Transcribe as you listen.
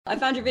I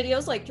found your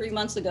videos like 3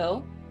 months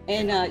ago,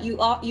 and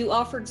you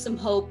offered some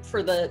hope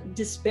for the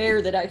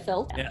despair that I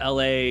felt. In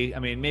LA, I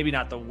mean, maybe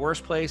not the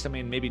worst place. I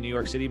mean, maybe New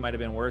York City might have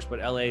been worse, but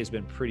LA has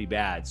been pretty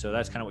bad. So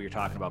that's kind of what you're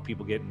talking about.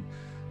 People getting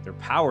their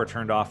power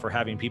turned off for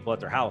having people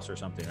at their house or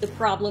something. The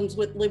problems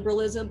with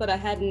liberalism, but I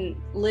hadn't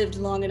lived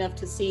long enough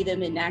to see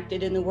them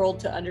enacted in the world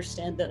to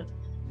understand the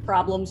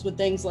problems with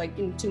things like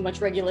too much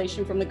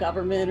regulation from the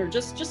government or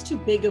just too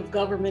big of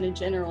government in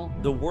general.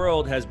 The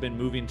world has been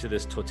moving to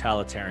this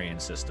totalitarian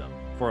system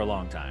for a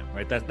long time,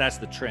 right? That's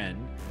the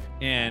trend.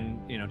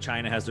 And, you know,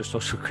 China has their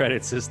social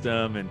credit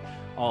system and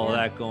all of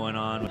that going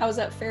on. How is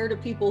that fair to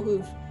people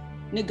who've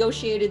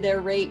negotiated their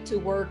rate to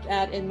work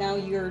at, and now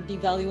you're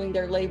devaluing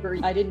their labor?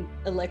 I didn't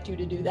elect you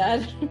to do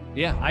that.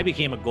 Yeah, I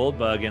became a gold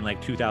bug in like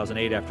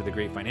 2008 after the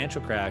great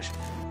financial crash.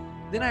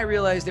 Then I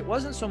realized it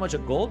wasn't so much a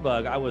gold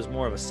bug, I was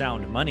more of a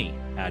sound money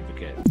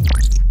advocate.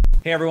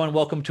 Hey everyone,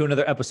 welcome to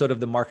another episode of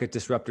the Market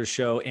Disruptors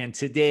Show. And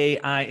today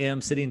I am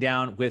sitting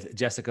down with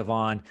Jessica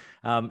Vaugn.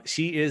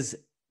 She is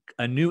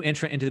a new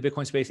entrant into the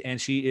Bitcoin space,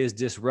 and she is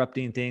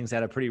disrupting things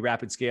at a pretty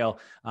rapid scale.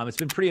 It's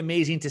been pretty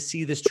amazing to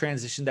see this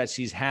transition that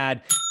she's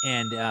had,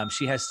 and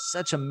she has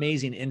such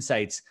amazing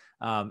insights.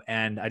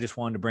 And I just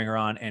wanted to bring her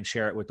on and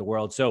share it with the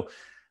world. So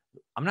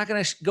I'm not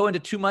going to go into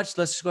too much.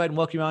 Let's just go ahead and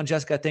welcome you on,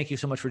 Jessica. Thank you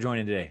so much for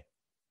joining today.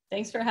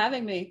 Thanks for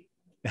having me.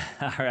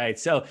 All right.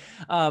 So,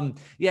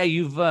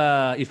 you've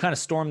kind of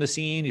stormed the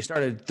scene. You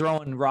started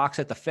throwing rocks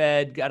at the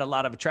Fed, got a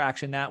lot of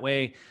attraction that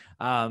way.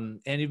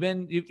 And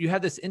you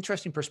had this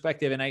interesting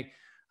perspective, and I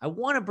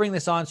want to bring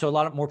this on so a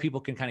lot more people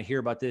can kind of hear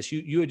about this.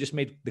 You had just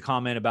made the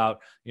comment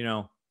about,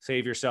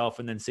 save yourself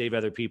and then save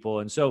other people.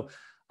 And so,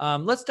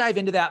 let's dive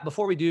into that.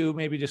 Before we do,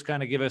 maybe just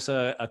kind of give us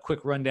a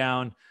quick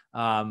rundown.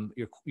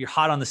 You're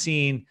hot on the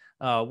scene.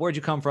 Where'd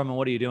you come from and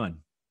what are you doing?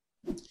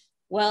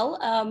 Well,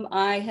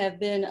 I have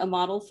been a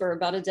model for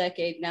about a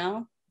decade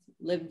now.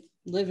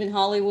 Live in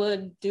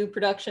Hollywood, do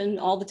production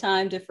all the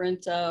time,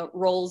 different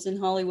roles in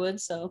Hollywood.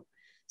 So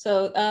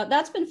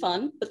that's been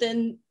fun. But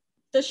then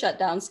the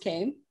shutdowns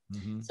came,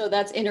 so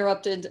that's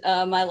interrupted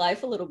my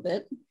life a little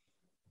bit,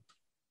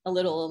 a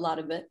lot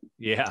of it.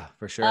 Yeah,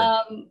 for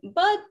sure.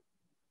 But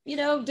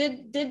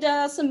did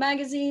some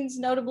magazines,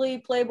 notably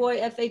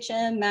Playboy,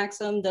 FHM,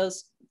 Maxim,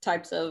 those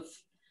types of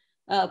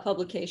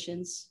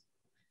publications.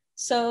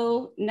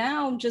 So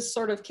now I'm just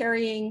sort of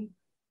carrying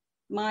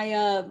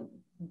my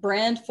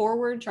brand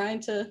forward,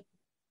 trying to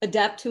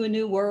adapt to a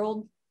new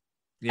world.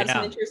 Have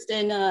some interest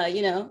in,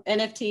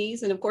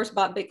 NFTs, and of course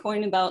bought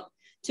Bitcoin about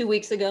 2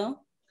 weeks ago.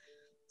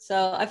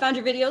 So I found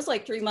your videos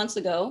like 3 months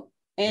ago,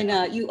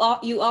 and you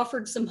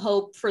offered some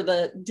hope for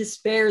the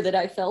despair that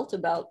I felt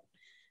about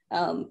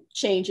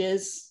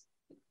changes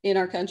in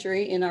our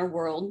country, in our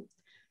world.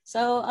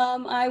 So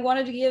I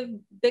wanted to give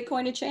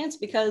Bitcoin a chance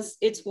because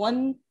it's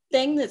one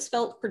thing that's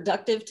felt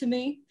productive to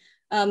me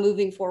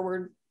moving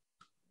forward,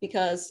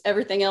 because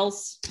everything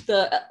else,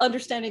 the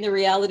understanding the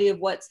reality of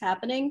what's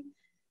happening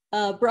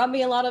brought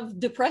me a lot of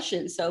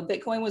depression. So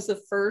Bitcoin was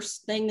the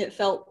first thing that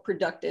felt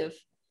productive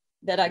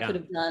that I could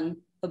have done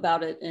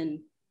about it, and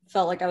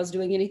felt like I was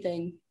doing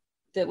anything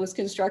that was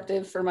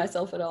constructive for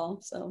myself at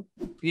all. So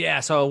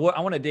I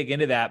want to dig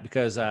into that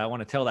because I want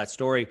to tell that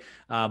story.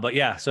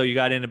 So you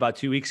got in about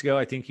 2 weeks ago.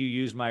 I think you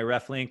used my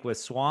ref link with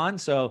Swan.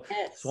 So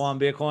yes. Swan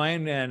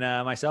Bitcoin and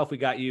myself,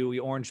 we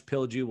orange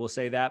pilled you, we'll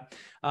say that.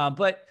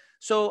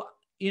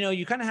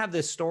 You kind of have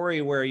this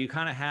story where you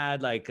kind of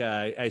had like,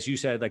 as you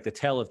said, like the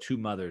tale of two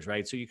mothers,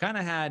 right? So you kind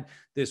of had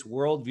this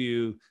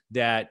worldview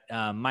that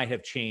might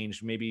have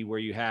changed, maybe where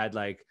you had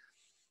like,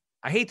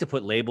 I hate to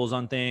put labels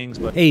on things,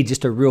 but hey,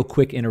 just a real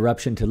quick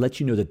interruption to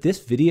let you know that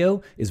this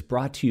video is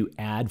brought to you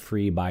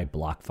ad-free by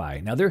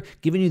BlockFi. Now, they're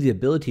giving you the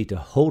ability to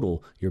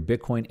hodl your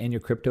Bitcoin and your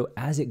crypto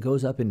as it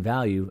goes up in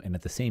value, and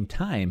at the same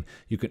time,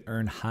 you can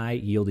earn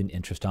high-yielding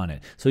interest on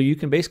it. So you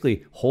can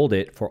basically hold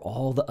it for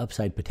all the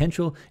upside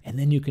potential, and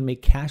then you can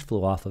make cash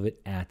flow off of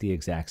it at the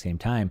exact same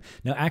time.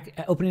 Now,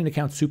 opening an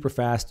account super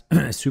fast,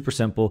 super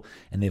simple,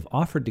 and they've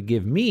offered to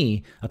give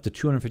me up to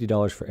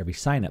 $250 for every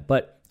sign-up,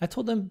 but I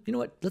told them, you know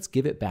what, let's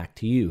give it back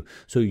to you.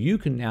 So you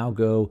can now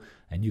go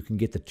and you can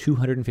get the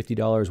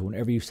 $250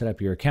 whenever you set up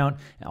your account.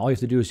 And all you have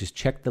to do is just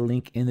check the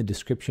link in the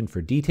description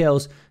for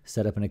details,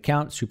 set up an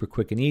account, super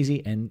quick and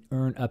easy, and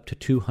earn up to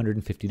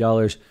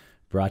 $250,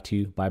 brought to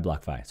you by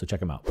BlockFi. So check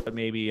them out.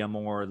 Maybe a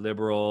more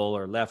liberal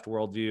or left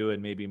worldview,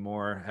 and maybe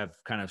more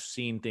have kind of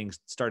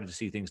started to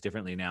see things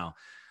differently now.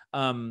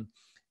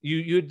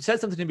 You had said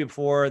something to me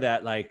before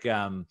that like,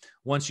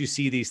 once you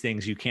see these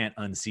things, you can't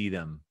unsee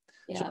them.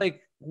 Yeah. So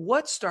like,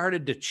 what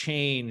started to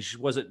change?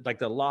 Was it like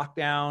the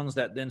lockdowns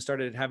that then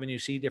started having you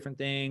see different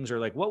things, or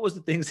like, what was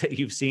the things that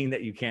you've seen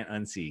that you can't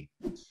unsee?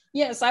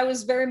 Yes, I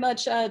was very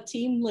much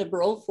team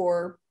liberal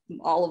for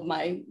all of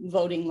my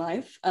voting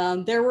life.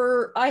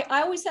 I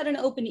always had an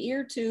open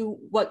ear to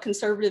what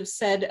conservatives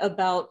said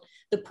about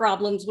the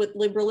problems with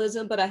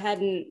liberalism, but I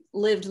hadn't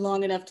lived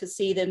long enough to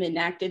see them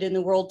enacted in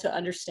the world to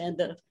understand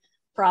the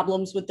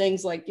problems with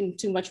things like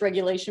too much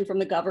regulation from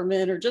the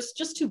government, or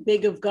just too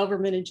big of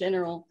government in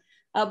general.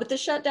 But the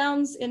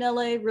shutdowns in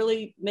LA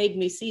really made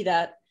me see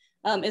that.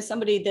 as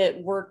somebody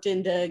that worked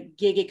in the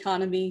gig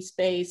economy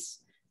space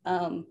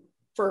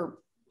for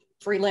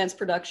freelance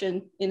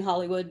production in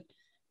Hollywood,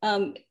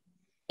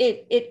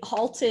 it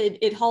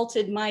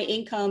halted my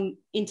income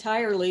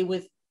entirely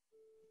with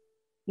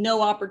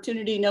no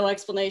opportunity, no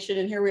explanation.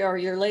 And here we are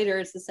a year later,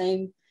 it's the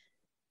same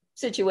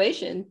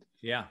situation.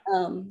 Yeah.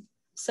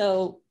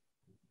 So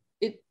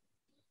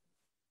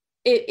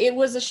it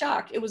was a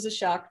shock. It was a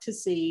shock to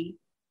see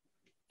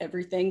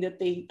everything that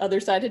the other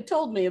side had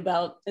told me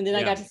about. And then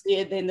I got to see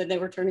it, and then they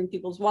were turning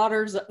people's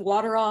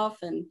water off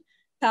and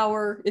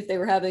power if they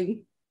were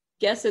having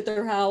guests at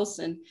their house,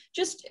 and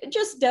just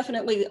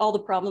definitely all the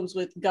problems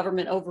with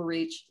government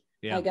overreach.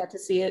 Yeah. I got to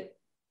see it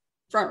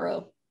front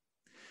row.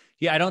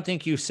 Yeah, I don't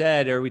think you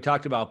said, or we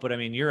talked about, but I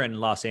mean, you're in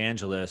Los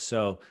Angeles.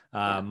 So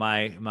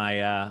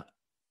my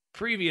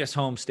previous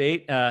home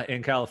state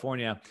in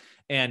California,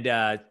 and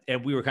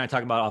we were kind of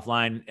talking about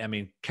offline. I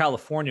mean,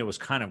 California was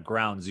kind of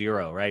ground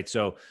zero, right?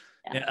 So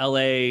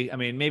LA, I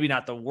mean, maybe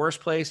not the worst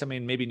place. I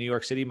mean, maybe New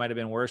York City might've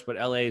been worse, but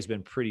LA has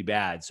been pretty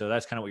bad. So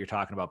that's kind of what you're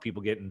talking about.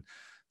 People getting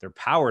their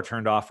power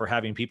turned off for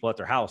having people at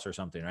their house or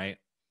something, right?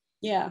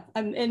 Yeah.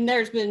 And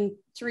there's been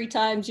 3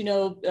 times,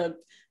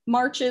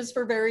 marches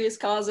for various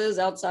causes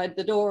outside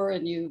the door,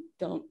 and you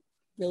don't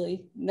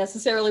really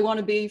necessarily want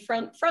to be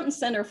front and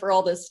center for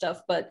all this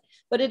stuff, but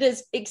it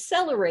has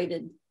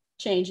accelerated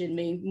change in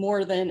me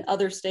more than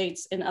other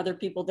states and other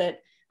people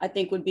that I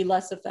think would be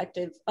less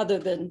effective other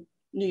than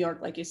New York,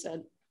 like you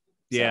said.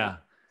 Yeah.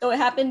 So it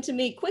happened to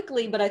me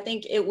quickly, but I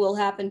think it will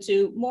happen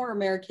to more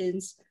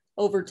Americans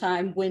over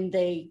time when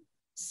they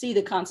see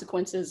the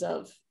consequences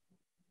of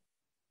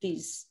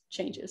these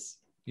changes.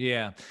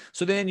 Yeah.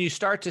 So then you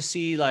start to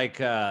see like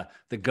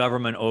the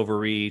government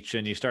overreach,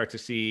 and you start to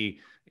see,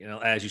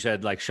 as you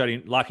said, like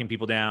locking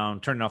people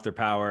down, turning off their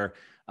power,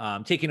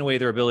 taking away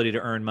their ability to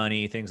earn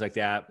money, things like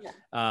that.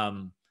 Yeah.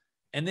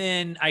 And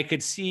then I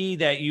could see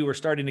that you were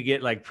starting to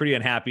get like pretty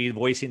unhappy,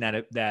 voicing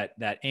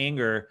that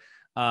anger.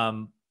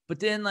 But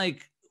then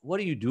like, what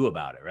do you do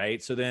about it?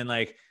 Right. So then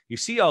like you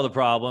see all the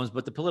problems,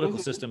 but the political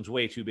system's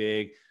way too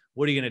big.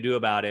 What are you going to do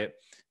about it?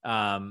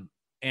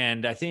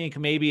 And I think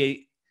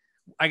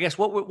I guess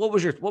what were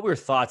your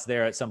thoughts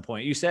there at some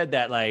point? You said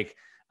that like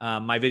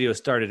my video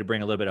started to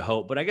bring a little bit of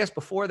hope, but I guess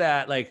before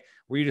that, like,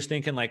 were you just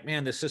thinking like,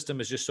 man, this system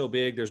is just so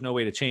big, there's no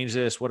way to change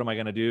this. What am I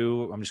going to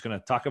do? I'm just going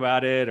to talk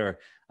about it, or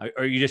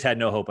you just had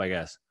no hope, I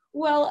guess?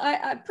 Well,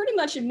 I pretty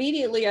much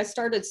immediately I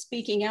started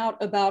speaking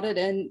out about it,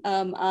 and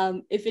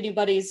if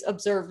anybody's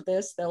observed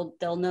this,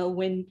 they'll know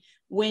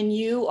when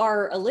you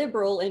are a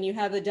liberal and you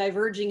have a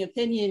diverging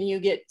opinion, you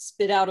get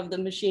spit out of the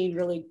machine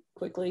really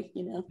quickly,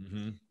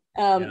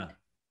 Yeah.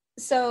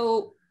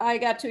 So I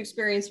got to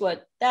experience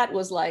what that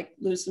was like: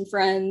 lose some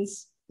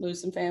friends, lose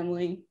some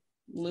family,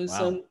 lose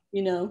some,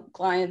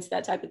 clients,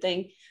 that type of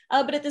thing.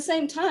 But at the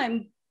same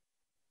time,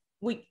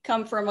 we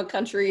come from a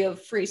country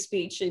of free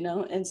speech,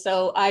 and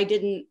so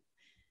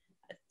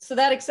so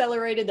that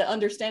accelerated the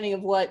understanding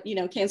of what,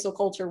 cancel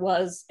culture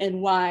was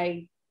and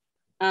why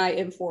I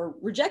am for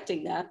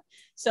rejecting that.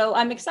 So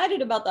I'm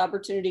excited about the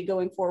opportunity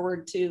going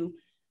forward to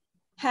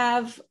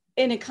have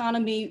an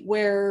economy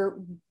where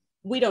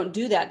we don't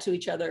do that to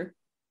each other.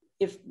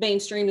 If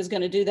mainstream is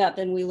going to do that,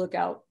 then we look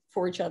out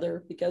for each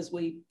other because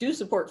we do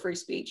support free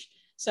speech.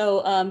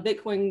 So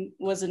Bitcoin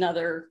was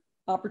another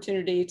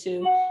opportunity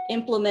to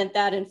implement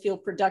that and feel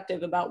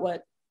productive about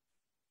what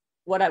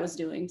I was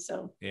doing.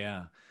 So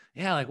yeah,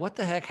 like what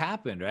the heck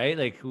happened, right?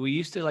 Like we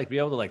used to like be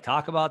able to like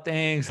talk about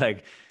things,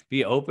 like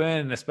be open,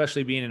 and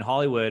especially being in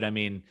Hollywood. I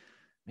mean,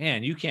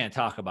 man, you can't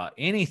talk about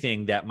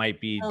anything that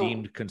might be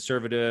deemed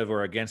conservative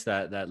or against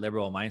that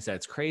liberal mindset.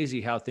 It's crazy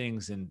how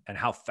things and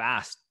how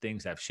fast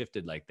things have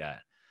shifted like that.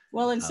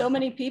 Well, and so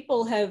many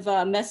people have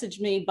messaged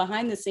me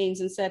behind the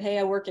scenes and said, hey,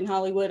 I work in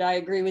Hollywood. I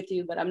agree with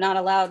you, but I'm not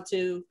allowed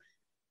to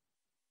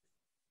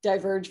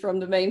diverge from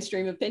the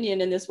mainstream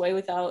opinion in this way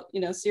without,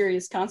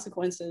 serious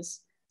consequences.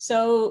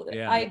 So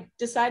I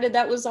decided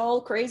that was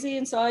all crazy.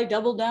 And so I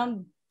doubled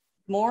down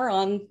more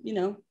on,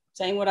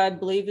 saying what I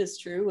believe is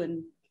true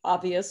and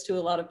obvious to a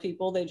lot of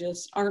people. They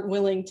just aren't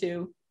willing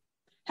to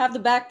have the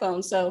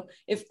backbone. So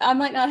if I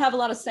might not have a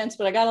lot of sense,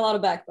 but I got a lot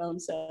of backbone.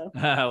 So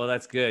well,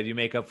 that's good. You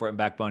make up for it in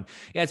backbone.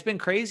 Yeah, it's been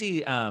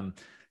crazy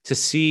to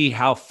see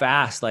how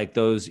fast like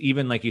those,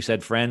 even like you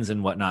said, friends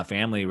and whatnot,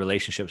 family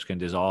relationships can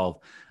dissolve.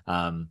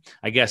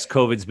 I guess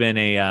COVID's been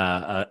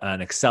an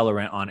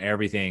accelerant on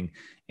everything.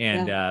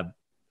 And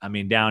I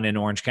mean, down in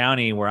Orange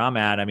County where I'm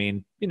at, I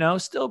mean,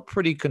 still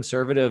pretty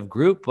conservative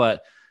group,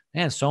 but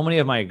man, so many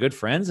of my good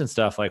friends and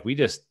stuff, like we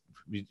just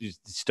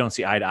don't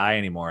see eye to eye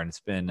anymore. And it's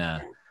been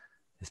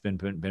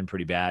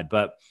pretty bad,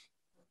 but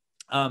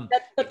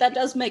that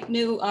does make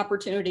new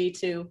opportunity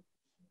to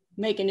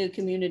make a new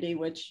community,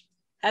 which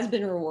has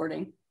been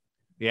rewarding.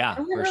 Yeah.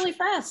 And we're really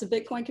fast. The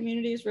Bitcoin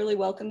community is really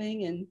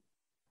welcoming and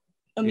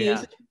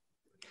amusing. Yeah.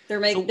 They're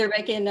making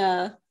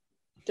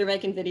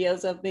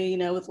videos of me,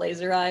 with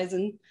laser eyes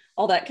and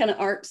all that kind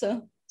of art.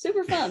 So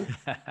super fun.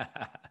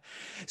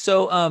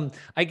 So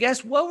I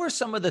guess what were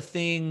some of the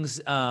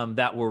things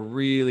that were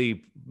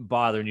really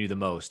bothering you the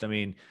most? I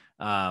mean,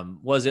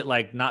 Was it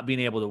like not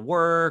being able to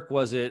work?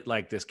 Was it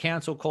like this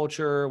cancel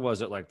culture?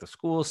 Was it like the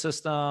school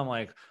system?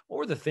 Like, what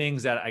were the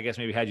things that I guess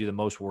maybe had you the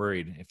most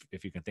worried,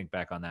 if you can think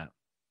back on that?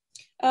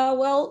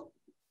 Well,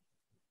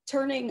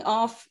 turning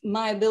off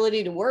my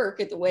ability to work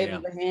at the wave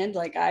of a hand.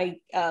 Like I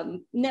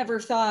never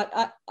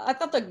thought, I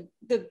thought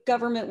the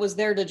government was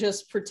there to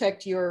just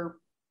protect your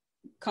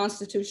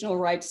constitutional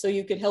rights so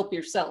you could help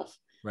yourself.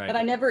 Right. But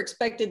I never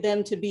expected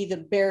them to be the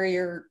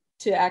barrier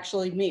to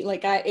actually meet.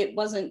 Like it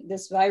wasn't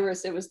this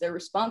virus, it was their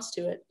response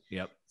to it.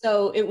 Yep.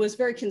 So it was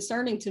very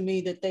concerning to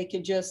me that they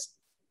could just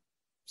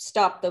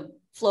stop the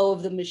flow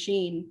of the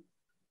machine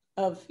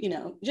of,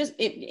 just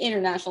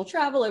international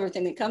travel,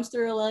 everything that comes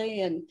through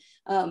LA, and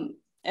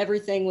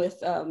everything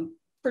with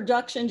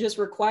production just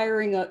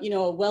requiring a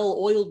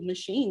well-oiled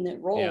machine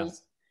that rolls.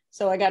 Yeah.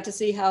 So I got to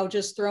see how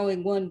just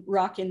throwing one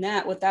rock in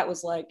what that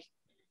was like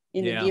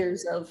in the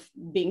gears of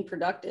being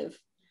productive.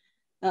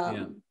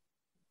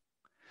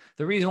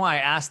 The reason why I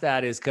asked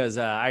that is because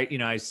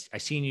I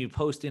seen you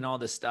posting all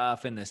this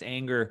stuff and this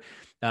anger.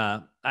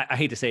 I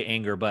hate to say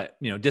anger, but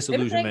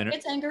disillusionment.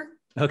 It's anger.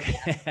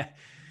 Okay.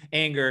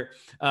 Anger,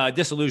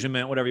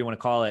 disillusionment, whatever you want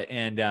to call it.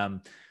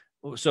 And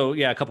so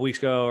yeah, a couple weeks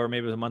ago, or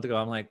maybe it was a month ago,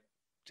 I'm like,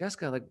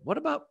 Jessica, like, what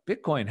about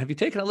Bitcoin? Have you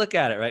taken a look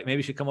at it? Right? Maybe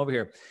you should come over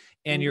here.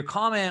 And your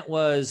comment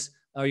was,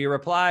 or your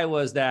reply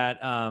was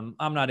that I'm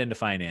not into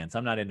finance.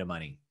 I'm not into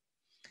money.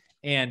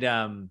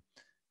 And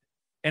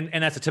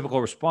that's a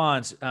typical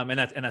response. And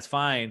that's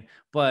fine.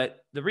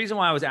 But the reason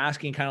why I was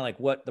asking kind of like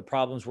what the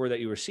problems were that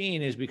you were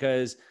seeing is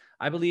because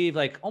I believe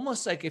like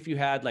almost like if you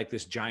had like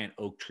this giant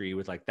oak tree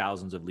with like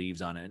thousands of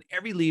leaves on it, and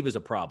every leaf is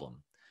a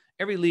problem.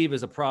 Every leaf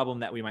is a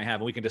problem that we might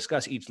have. And we can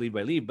discuss each leaf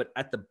by leaf, but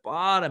at the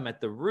bottom,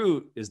 at the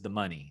root is the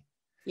money.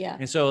 Yeah.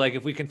 And so like,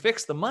 if we can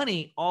fix the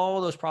money,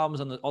 all those problems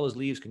on all those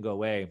leaves can go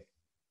away.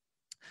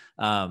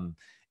 And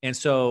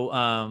so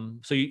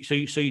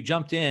you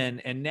jumped in,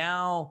 and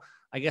now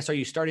I guess, are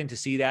you starting to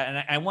see that?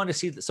 And I want to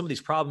see some of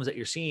these problems that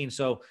you're seeing.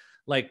 So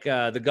like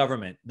the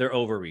government, their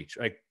overreach,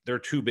 like they're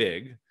too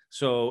big.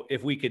 So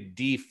if we could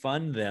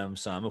defund them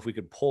some, if we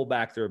could pull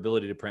back their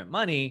ability to print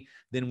money,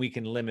 then we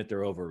can limit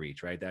their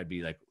overreach, right? That'd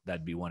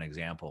be one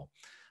example.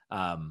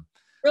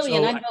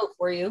 Brilliant. I'd vote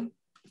for you.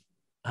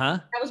 Huh?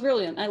 That was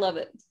brilliant. I love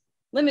it.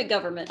 Limit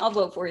government. I'll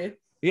vote for you.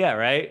 Yeah,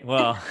 right.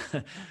 Well,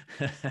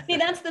 see,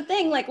 that's the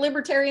thing. Like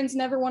libertarians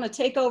never want to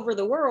take over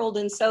the world.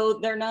 And so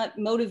they're not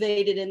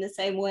motivated in the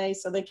same way.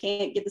 So they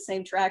can't get the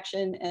same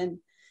traction. And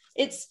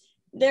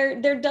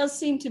there does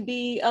seem to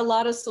be a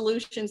lot of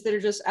solutions that are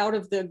just out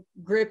of the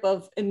grip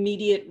of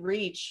immediate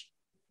reach.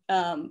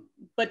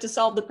 But to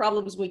solve the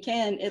problems we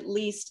can, at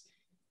least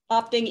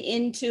opting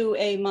into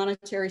a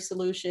monetary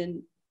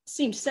solution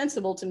seemed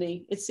sensible to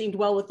me. It seemed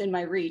well within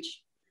my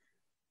reach.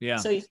 Yeah.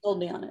 So you sold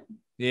me on it.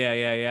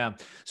 Yeah.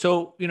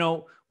 So,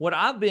 what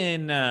I've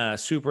been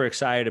super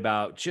excited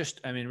about,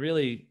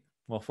 really,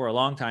 well, for a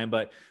long time,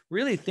 but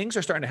really things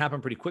are starting to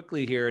happen pretty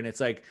quickly here. And it's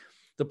like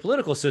the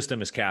political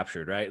system is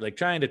captured, right? Like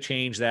trying to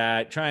change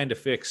that, trying to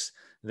fix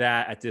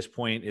that at this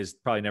point is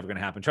probably never going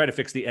to happen. Try to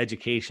fix the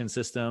education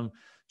system,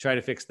 try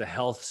to fix the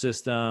health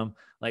system.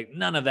 Like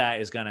none of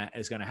that is gonna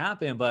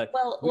happen. But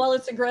well,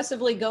 it's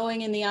aggressively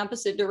going in the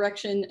opposite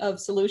direction of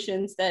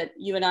solutions that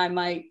you and I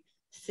might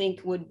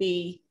think would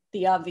be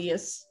the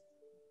obvious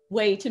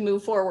way to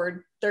move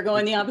forward. They're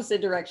going the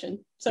opposite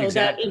direction. So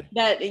exactly.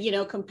 that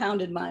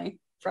compounded my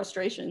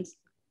frustrations.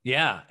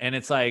 Yeah. And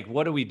it's like,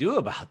 what do we do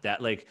about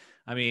that? Like,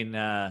 I mean,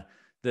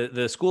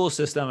 the school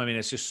system, I mean,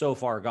 it's just so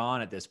far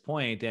gone at this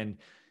point. And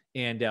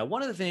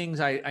one of the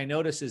things I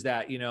noticed is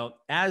that,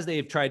 as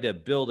they've tried to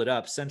build it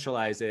up,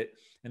 centralize it,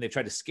 and they've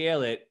tried to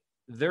scale it,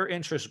 their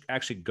interests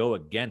actually go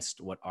against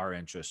what our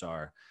interests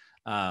are.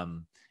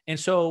 And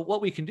so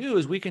what we can do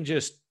is we can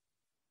just,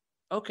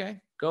 okay,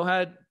 go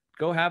ahead,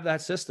 go have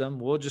that system.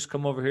 We'll just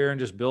come over here and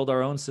just build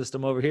our own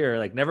system over here.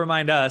 Like, never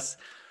mind us.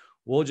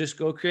 We'll just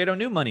go create a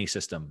new money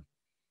system.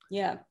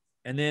 Yeah.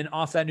 And then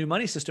off that new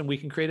money system, we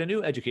can create a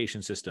new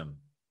education system,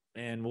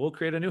 and we'll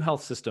create a new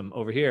health system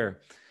over here.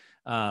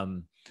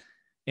 And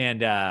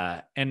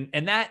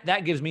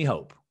that gives me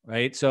hope,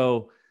 right?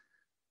 So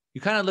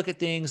you kind of look at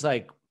things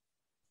like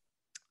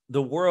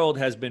the world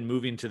has been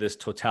moving to this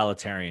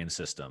totalitarian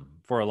system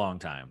for a long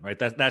time, right?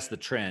 That's the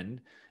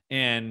trend.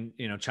 And,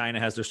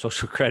 China has their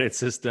social credit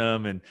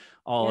system and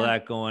all of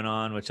that going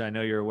on, which I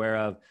know you're aware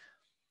of.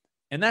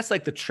 And that's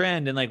like the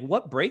trend. And like,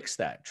 what breaks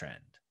that trend?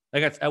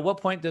 Like at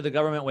what point did the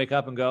government wake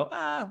up and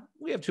go,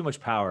 we have too much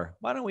power.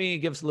 Why don't we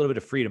give us a little bit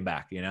of freedom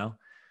back,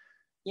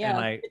 Yeah.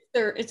 Like,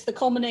 it's the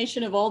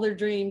culmination of all their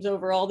dreams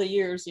over all the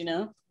years,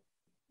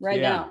 right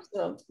now.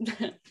 So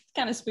it's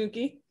kind of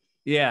spooky.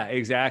 Yeah,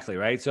 exactly.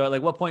 Right. So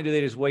like, what point do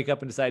they just wake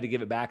up and decide to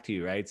give it back to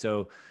you? Right.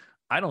 So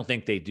I don't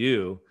think they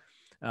do.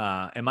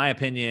 In my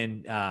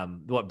opinion,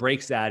 what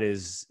breaks that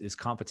is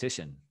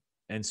competition.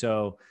 And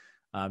so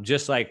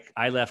just like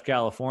I left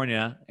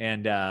California,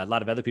 and a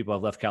lot of other people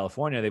have left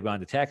California, they've gone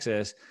to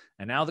Texas,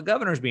 and now the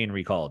governor's being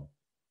recalled.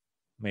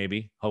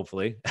 maybe,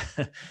 hopefully.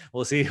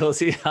 We'll see. We'll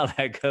see how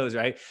that goes,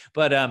 right?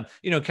 But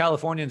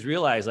Californians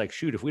realize, like,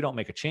 shoot, if we don't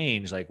make a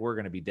change, like, we're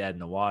going to be dead in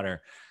the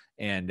water,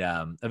 and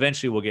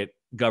eventually we'll get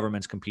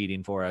governments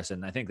competing for us.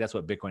 And I think that's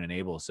what Bitcoin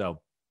enables. So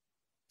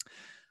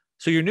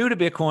you're new to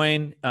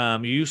Bitcoin.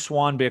 You use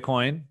Swan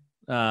Bitcoin,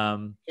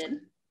 and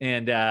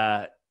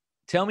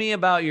tell me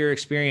about your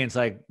experience,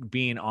 like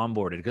being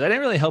onboarded, because I didn't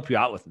really help you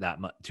out with that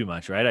too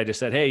much, right? I just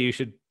said, hey, you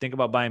should think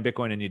about buying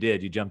Bitcoin, and you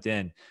did. You jumped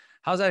in.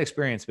 How's that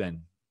experience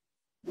been?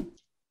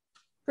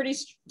 Pretty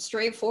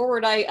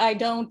straightforward. I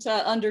don't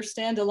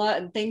understand a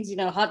lot of things,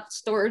 hot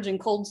storage and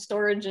cold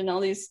storage and all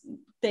these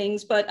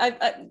things, but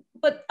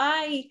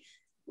I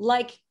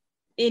like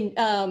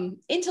in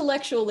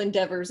intellectual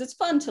endeavors. It's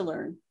fun to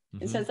learn.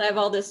 And since I have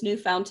all this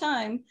newfound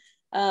time,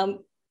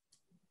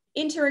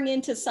 entering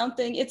into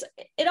something,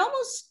 it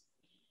almost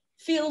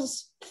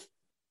feels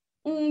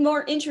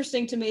more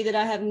interesting to me that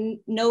I have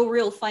no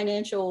real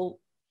financial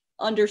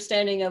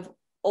understanding of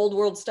old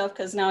world stuff,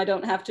 because now I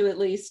don't have to at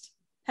least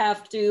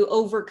have to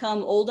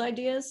overcome old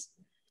ideas.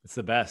 It's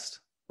the best.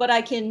 But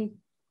I can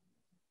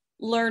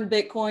learn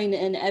Bitcoin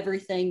and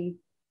everything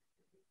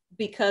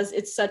because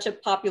it's such a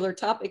popular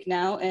topic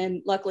now.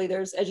 And luckily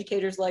there's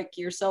educators like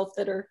yourself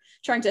that are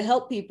trying to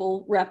help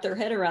people wrap their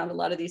head around a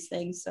lot of these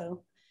things.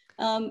 So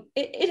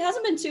it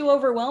hasn't been too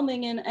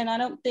overwhelming. And I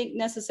don't think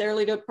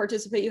necessarily to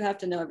participate, you have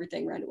to know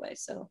everything right away.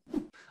 So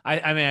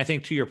I mean, I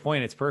think to your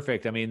point, it's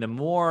perfect. I mean, the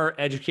more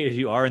educated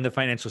you are in the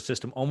financial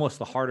system, almost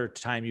the harder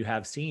time you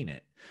have seeing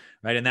it.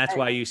 Right. And that's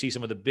why you see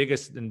some of the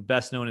biggest and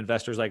best known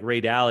investors like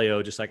Ray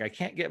Dalio, just like, I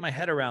can't get my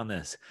head around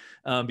this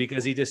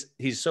because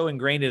he's so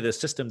ingrained into the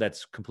system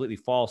that's completely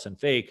false and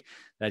fake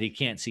that he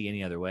can't see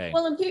any other way.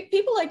 Well, and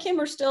people like him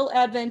are still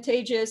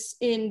advantageous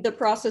in the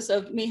process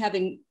of me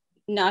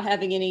not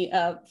having any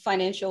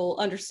financial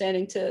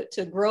understanding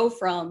to grow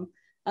from.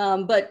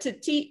 But to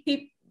teach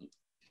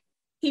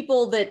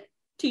people that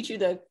teach you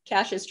the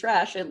cash is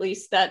trash,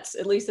 that's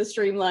at least a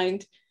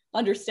streamlined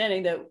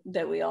understanding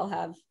that we all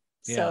have.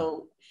 Yeah.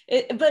 So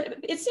but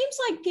it seems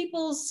like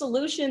people's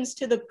solutions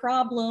to the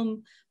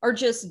problem are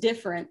just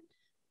different.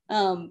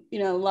 A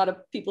lot of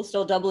people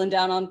still doubling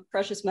down on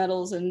precious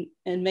metals and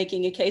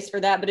making a case for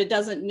that, but it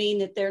doesn't mean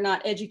that they're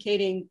not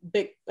educating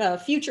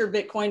future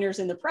Bitcoiners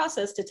in the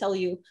process to tell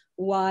you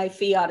why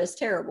fiat is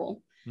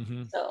terrible.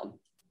 Mm-hmm. So.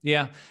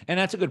 Yeah. And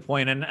that's a good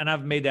point. And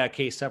I've made that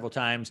case several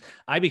times.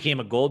 I became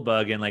a gold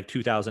bug in like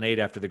 2008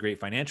 after the great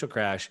financial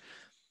crash.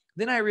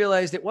 Then I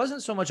realized it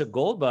wasn't so much a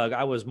gold bug.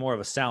 I was more of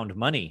a sound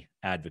money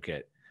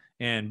advocate.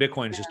 And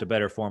Bitcoin is just a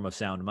better form of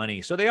sound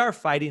money. So they are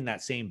fighting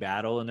that same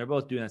battle, and they're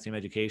both doing that same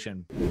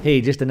education.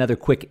 Hey, just another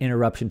quick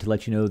interruption to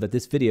let you know that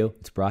this video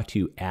is brought to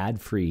you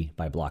ad-free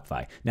by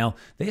BlockFi. Now,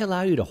 they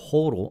allow you to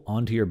hodl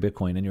onto your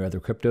Bitcoin and your other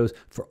cryptos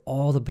for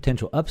all the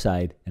potential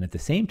upside, and at the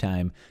same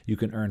time, you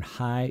can earn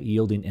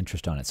high-yielding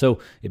interest on it. So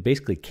it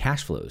basically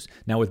cash flows.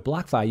 Now, with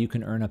BlockFi, you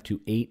can earn up to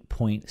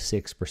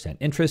 8.6%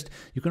 interest.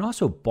 You can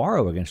also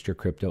borrow against your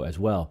crypto as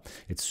well.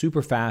 It's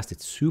super fast.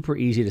 It's super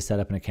easy to set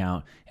up an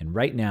account, and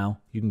right now,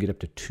 you can get up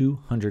to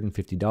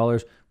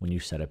 $250 when you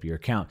set up your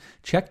account.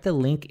 Check the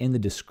link in the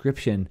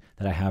description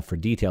that I have for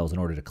details in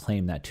order to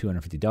claim that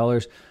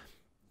 $250,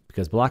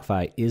 because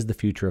BlockFi is the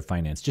future of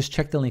finance. Just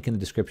check the link in the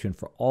description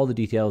for all the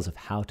details of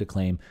how to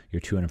claim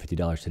your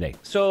 $250 today.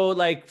 So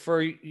like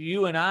for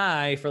you and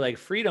I, for like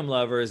freedom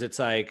lovers, it's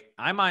like,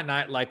 I might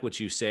not like what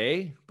you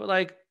say, but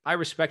like, I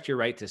respect your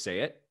right to say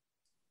it.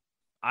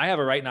 I have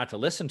a right not to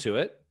listen to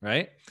it,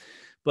 right?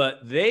 But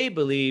they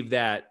believe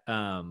that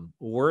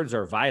words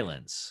are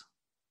violence.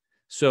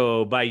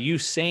 So by you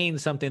saying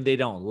something they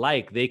don't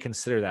like, they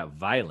consider that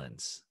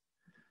violence.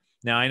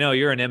 Now, I know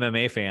you're an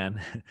MMA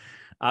fan.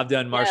 I've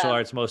done martial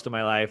arts most of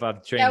my life.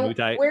 I've trained Muay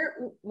Thai.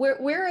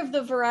 We're of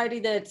the variety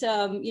that,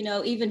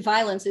 even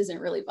violence isn't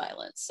really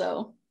violence.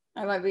 So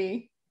I might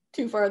be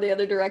too far the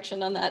other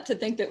direction on that to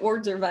think that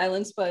words are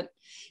violence. But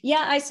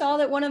yeah, I saw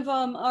that one of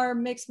our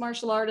mixed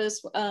martial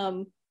artists,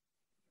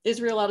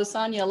 Israel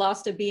Adesanya,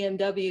 lost a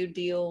BMW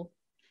deal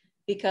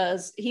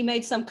because he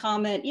made some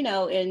comment,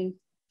 in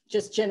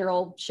just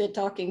general shit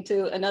talking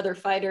to another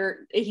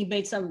fighter. He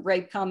made some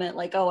rape comment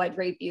like, "Oh, I'd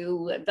rape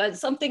you." That's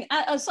something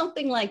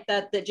like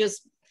that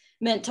just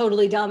meant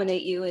totally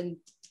dominate you in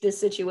this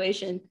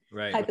situation,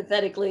 right,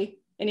 hypothetically.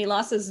 And he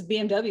lost his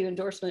BMW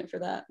endorsement for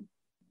that.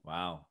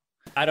 Wow.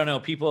 I don't know.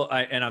 People,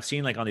 and I've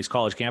seen like on these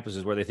college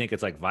campuses where they think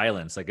it's like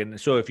violence. Like,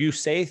 and so if you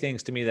say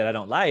things to me that I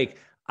don't like,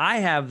 I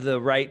have the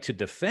right to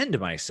defend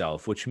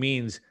myself, which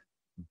means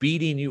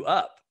beating you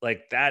up.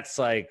 Like that's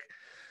like,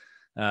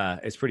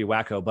 it's pretty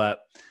wacko. But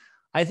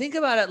I think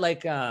about it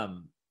like,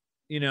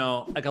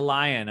 like a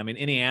lion. I mean,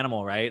 any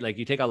animal, right? Like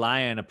you take a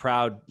lion, a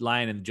proud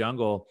lion in the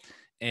jungle,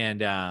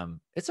 and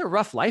it's a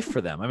rough life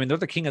for them. I mean, they're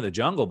the king of the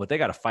jungle, but they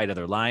got to fight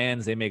other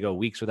lions. They may go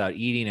weeks without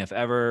eating, if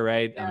ever,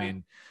 right? Yeah. I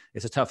mean,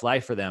 it's a tough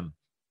life for them.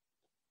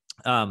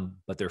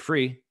 But they're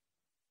free.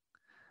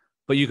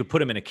 But you could put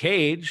them in a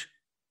cage,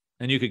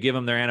 and you could give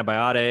them their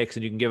antibiotics,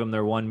 and you can give them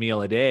their one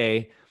meal a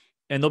day,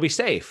 and they'll be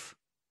safe.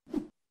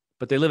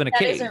 But they live in a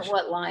cage. That isn't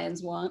what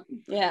lions want.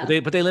 Yeah.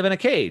 But they live in a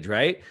cage,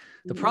 right?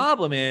 The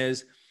problem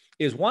is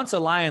once a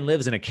lion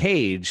lives in a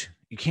cage,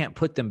 you can't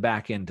put them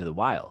back into the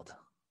wild.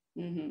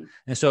 And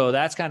so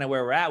that's kind of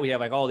where we're at. We have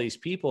like all these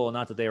people,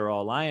 not that they were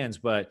all lions,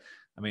 but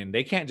I mean,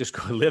 they can't just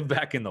go live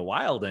back in the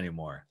wild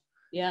anymore.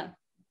 Yeah.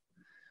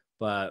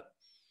 But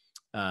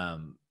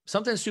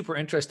something super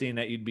interesting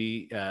that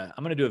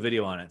I'm going to do a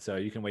video on it. So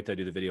you can wait till I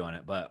do the video on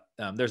it. But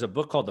there's a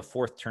book called The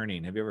Fourth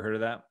Turning. Have you ever heard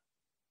of that?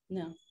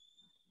 No.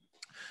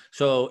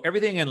 So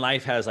everything in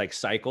life has like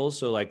cycles.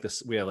 So like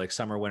this, we have like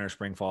summer, winter,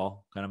 spring,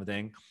 fall kind of a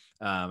thing.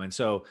 And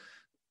so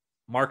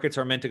markets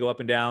are meant to go up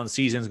and down,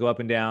 seasons go up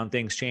and down,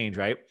 things change,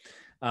 right?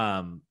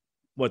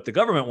 What the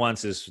government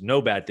wants is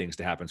no bad things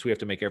to happen. So we have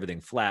to make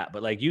everything flat,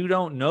 but like, you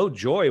don't know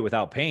joy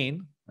without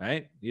pain,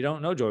 right? You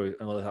don't know joy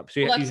without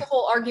pain. Well, that's the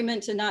whole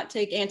argument to not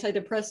take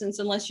antidepressants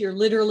unless you're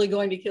literally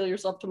going to kill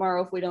yourself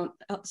tomorrow if we don't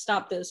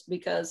stop this,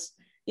 because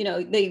you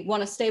know, they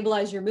want to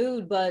stabilize your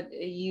mood, but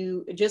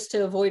you just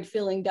to avoid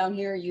feeling down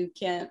here, you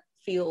can't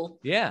feel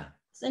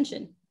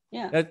ascension.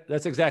 Yeah.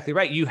 That's exactly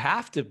right. You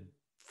have to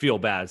feel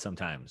bad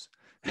sometimes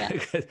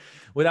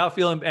without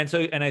feeling. And so,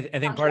 and I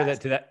think part of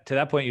that, to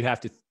that point, you have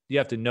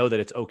to know that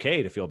it's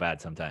okay to feel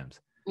bad sometimes.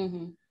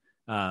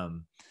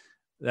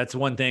 That's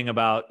one thing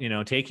about, you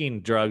know, taking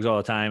drugs all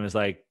the time is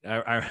like,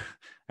 I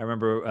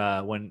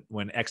remember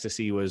when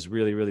ecstasy was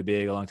really, really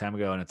big a long time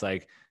ago. And it's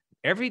like,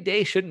 every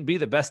day shouldn't be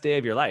the best day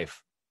of your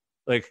life.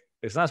 Like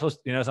it's not supposed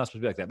to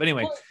be like that. But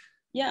anyway. Well,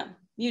 yeah,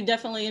 you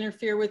definitely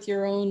interfere with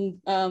your own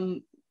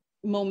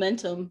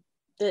momentum.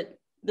 That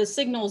the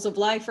signals of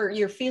life or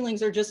your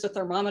feelings are just a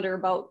thermometer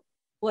about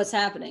what's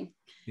happening.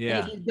 Yeah.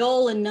 And if you're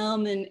dull and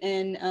numb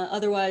and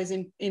otherwise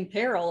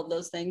impair all of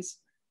those things,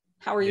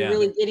 how are you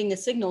really getting the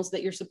signals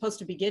that you're supposed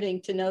to be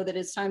getting to know that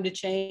it's time to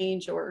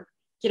change or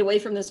get away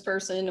from this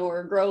person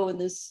or grow in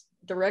this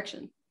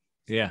direction?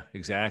 Yeah,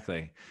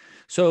 exactly.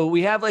 So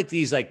we have like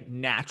these like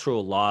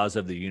natural laws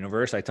of the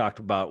universe. I talked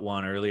about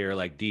one earlier,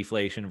 like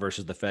deflation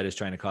versus the Fed is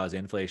trying to cause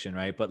inflation,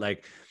 right? But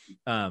like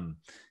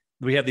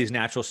we have these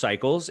natural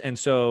cycles. And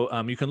so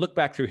you can look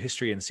back through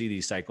history and see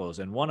these cycles.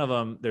 And one of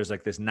them, there's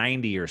like this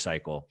 90-year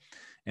cycle.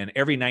 And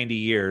every 90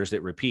 years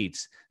it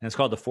repeats. And it's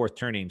called the fourth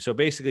turning. So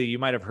basically you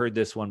might have heard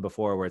this one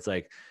before where it's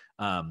like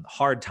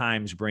hard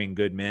times bring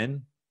good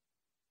men.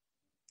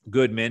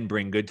 Good men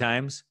bring good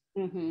times.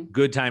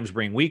 Good times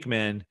bring weak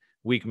men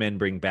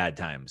bring bad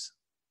times.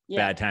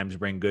 Bad times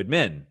bring good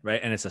men, right?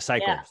 And it's a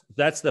cycle.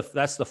 That's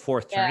the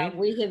fourth turning.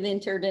 We have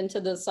entered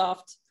into the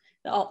soft.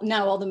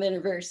 Now all the men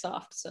are very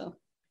soft. So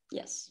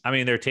yes. I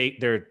mean, they're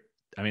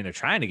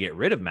trying to get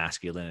rid of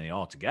masculinity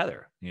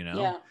altogether, you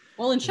know? Yeah.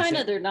 Well, in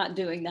China, they're not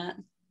doing that.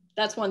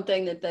 That's one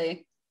thing that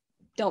they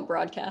don't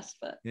broadcast,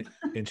 but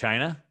in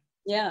China?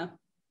 Yeah.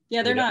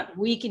 They're not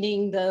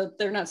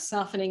they're not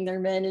softening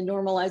their men and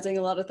normalizing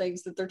a lot of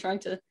things that they're trying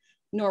to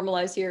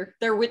normalize here.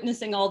 They're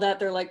witnessing all that.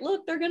 They're like,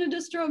 look,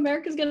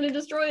 America's going to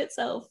destroy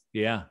itself.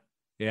 Yeah.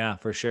 Yeah,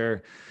 for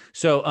sure.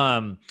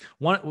 So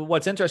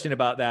what's interesting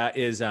about that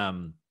is,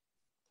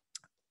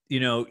 you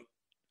know,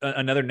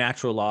 another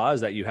natural law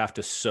is that you have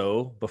to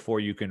sow before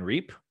you can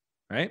reap,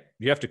 right?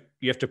 You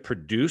have to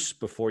produce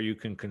before you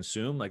can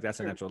consume. Like that's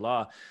a natural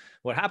law.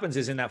 What happens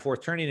is in that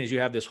fourth turning is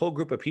you have this whole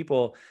group of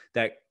people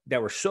that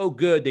were so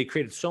good. They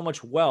created so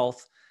much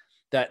wealth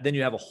that then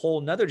you have a whole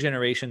nother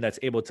generation that's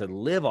able to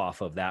live off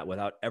of that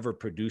without ever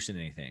producing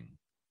anything.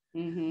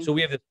 So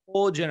we have this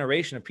whole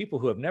generation of people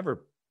who have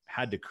never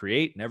had to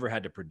create, never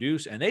had to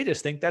produce, and they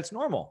just think that's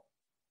normal.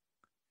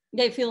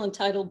 They feel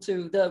entitled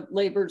to the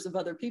labors of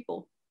other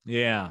people.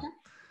 Yeah.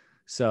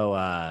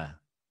 So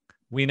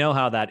we know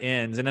how that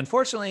ends. And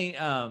unfortunately,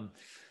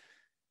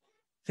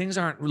 things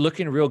aren't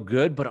looking real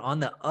good, but on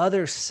the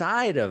other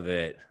side of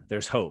it,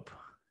 there's hope.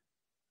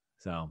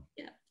 So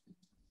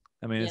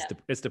I mean,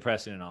 it's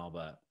depressing and all,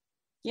 but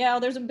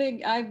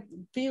I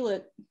feel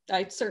it.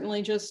 I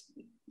certainly just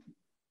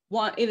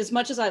want it as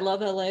much as I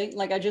love LA.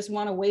 Like I just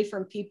want away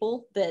from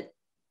people that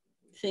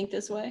think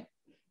this way,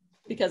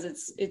 because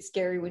it's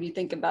scary when you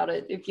think about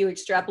it. If you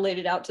extrapolate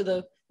it out to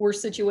the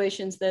worst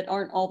situations that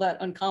aren't all that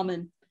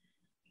uncommon,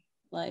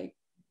 like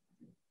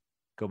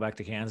go back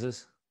to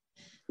Kansas.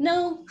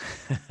 No,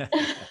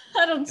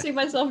 I don't see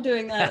myself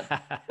doing that.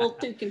 A little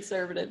too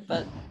conservative,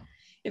 but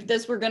if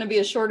this were going to be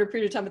a shorter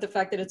period of time, but the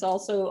fact that it's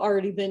also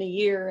already been a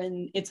year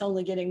and it's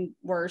only getting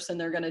worse and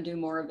they're going to do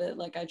more of it.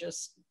 Like, I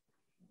just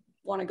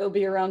want to go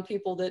be around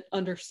people that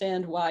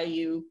understand why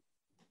you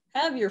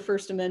have your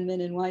First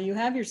Amendment and why you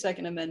have your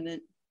Second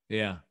Amendment.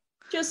 Yeah.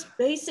 Just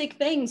basic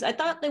things. I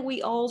thought that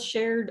we all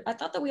shared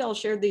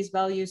these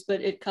values, but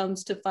it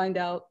comes to find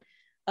out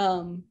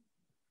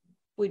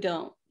we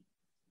don't.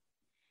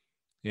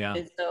 Yeah.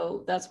 And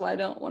so that's why I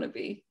don't want to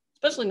be,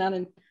 especially not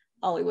in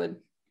Hollywood.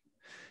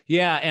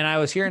 Yeah. And I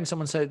was hearing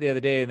someone say it the other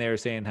day, and they were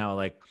saying how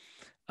like,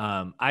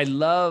 I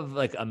love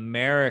like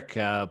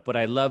America, but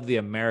I love the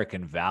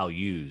American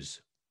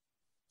values.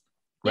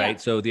 Right. Yeah.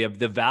 So the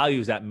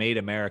values that made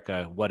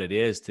America what it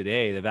is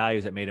today, the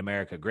values that made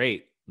America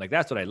great. Like,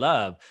 that's what I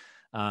love.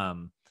 I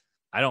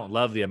don't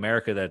love the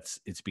America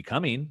it's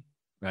becoming.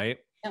 Right.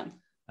 Yeah.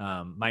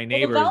 My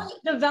neighbors.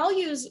 The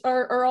values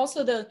are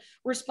also the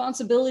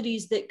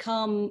responsibilities that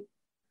come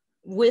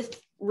with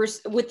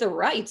the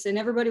rights, and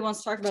everybody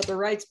wants to talk about the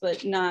rights,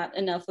 but not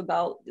enough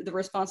about the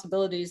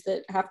responsibilities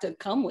that have to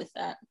come with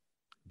that.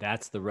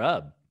 That's the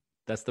rub.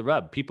 That's the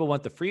rub. People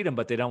want the freedom,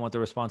 but they don't want the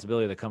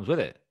responsibility that comes with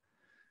it.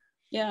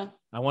 Yeah.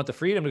 I want the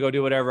freedom to go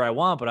do whatever I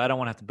want, but I don't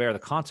want to have to bear the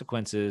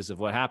consequences of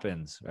what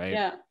happens. Right.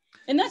 Yeah.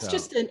 And that's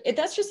just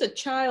a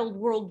child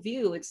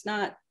worldview. It's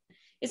not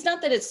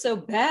that it's so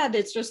bad.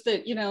 It's just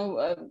that,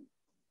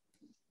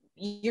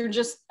 you're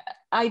just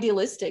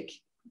idealistic,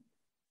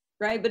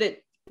 right? But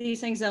these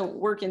things don't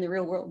work in the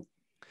real world.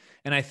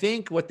 And I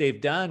think what they've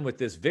done with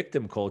this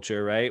victim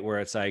culture, right, where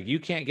it's like,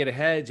 you can't get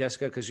ahead,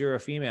 Jessica, because you're a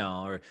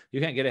female, or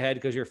you can't get ahead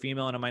because you're a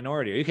female and a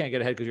minority, or you can't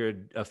get ahead because you're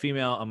a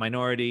female, a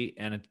minority,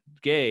 and a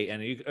gay,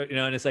 and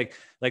and it's like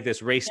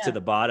this race to the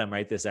bottom,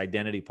 right? This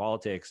identity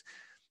politics.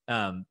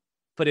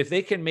 But if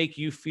they can make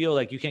you feel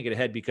like you can't get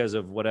ahead because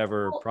of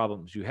whatever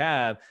problems you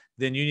have,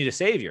 then you need a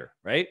savior,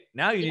 right?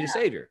 Now you need a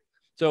savior.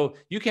 So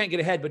you can't get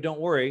ahead, but don't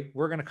worry,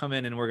 we're going to come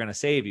in and we're going to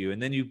save you,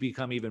 and then you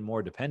become even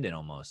more dependent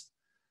almost.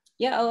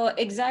 Yeah,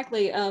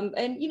 exactly. And,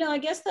 I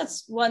guess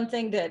that's one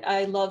thing that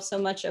I love so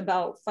much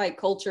about fight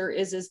culture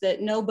is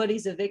that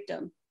nobody's a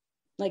victim.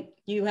 Like,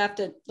 you have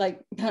to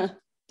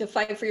to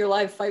fight for your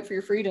life, fight for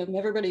your freedom.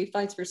 Everybody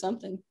fights for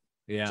something.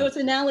 Yeah. So it's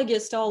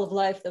analogous to all of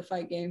life, the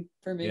fight game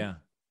for me. Yeah.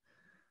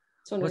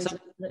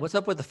 What's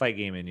up with the fight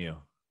game in you?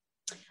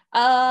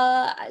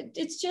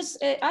 It's just,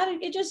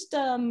 it just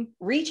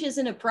reaches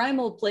in a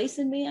primal place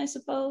in me, I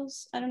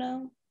suppose. I don't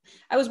know.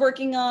 I was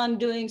working on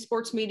doing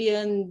sports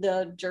media and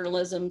the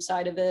journalism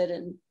side of it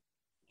and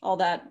all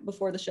that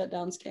before the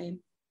shutdowns came.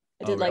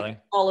 I did really?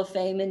 Hall of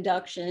Fame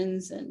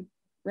inductions and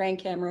ran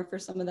camera for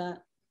some of that.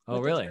 Oh,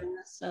 really?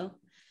 So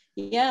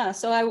yeah.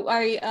 So I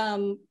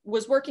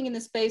was working in the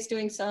space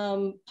doing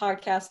some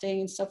podcasting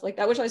and stuff like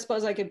that, which I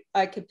suppose I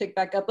could pick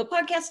back up, but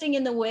podcasting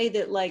in the way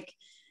that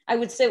I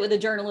would sit with a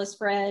journalist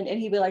friend and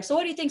he'd be like, so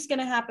what do you think's going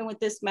to happen with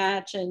this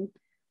match? And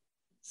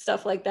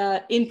stuff like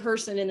that in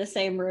person in the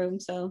same room.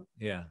 So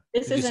yeah,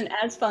 this isn't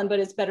as fun,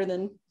 but it's better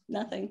than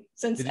nothing.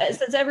 Since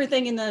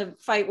everything in the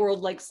fight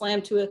world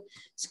slammed to a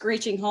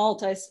screeching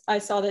halt, I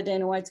saw that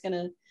Dana White's going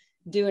to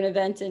do an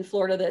event in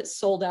Florida that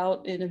sold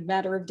out in a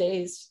matter of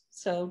days.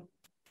 So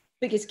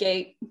biggest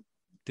gate.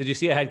 Did you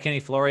see I had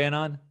Kenny Florian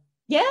on?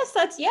 Yes,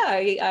 I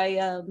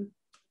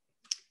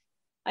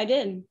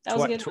did. That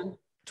was a good one.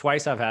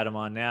 Twice I've had him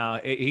on now.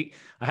 I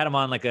had him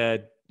on a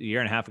year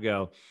and a half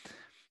ago.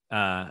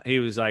 He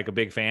was a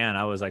big fan.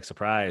 I was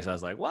surprised. I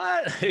was like,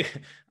 what?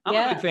 I'm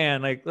a big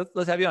fan.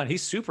 Let's have you on.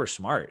 He's super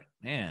smart,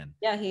 man.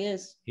 Yeah, he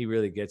is. He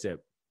really gets it.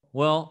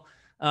 Well,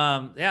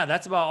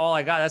 that's about all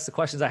I got. That's the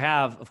questions I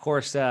have. Of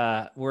course,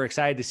 we're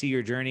excited to see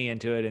your journey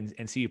into it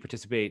and see you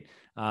participate.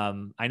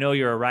 I know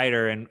you're a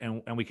writer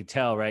and we could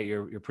tell, right?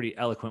 You're pretty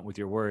eloquent with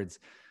your words.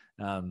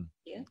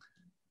 Yeah.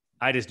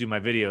 I just do my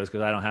videos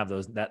because I don't have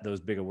those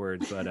big of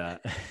words,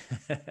 but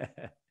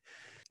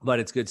but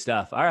it's good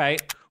stuff. All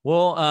right.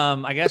 Well,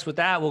 I guess with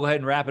that, we'll go ahead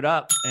and wrap it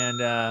up.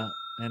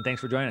 And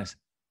thanks for joining us.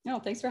 No,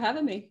 thanks for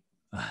having me.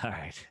 All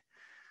right.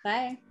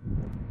 Bye.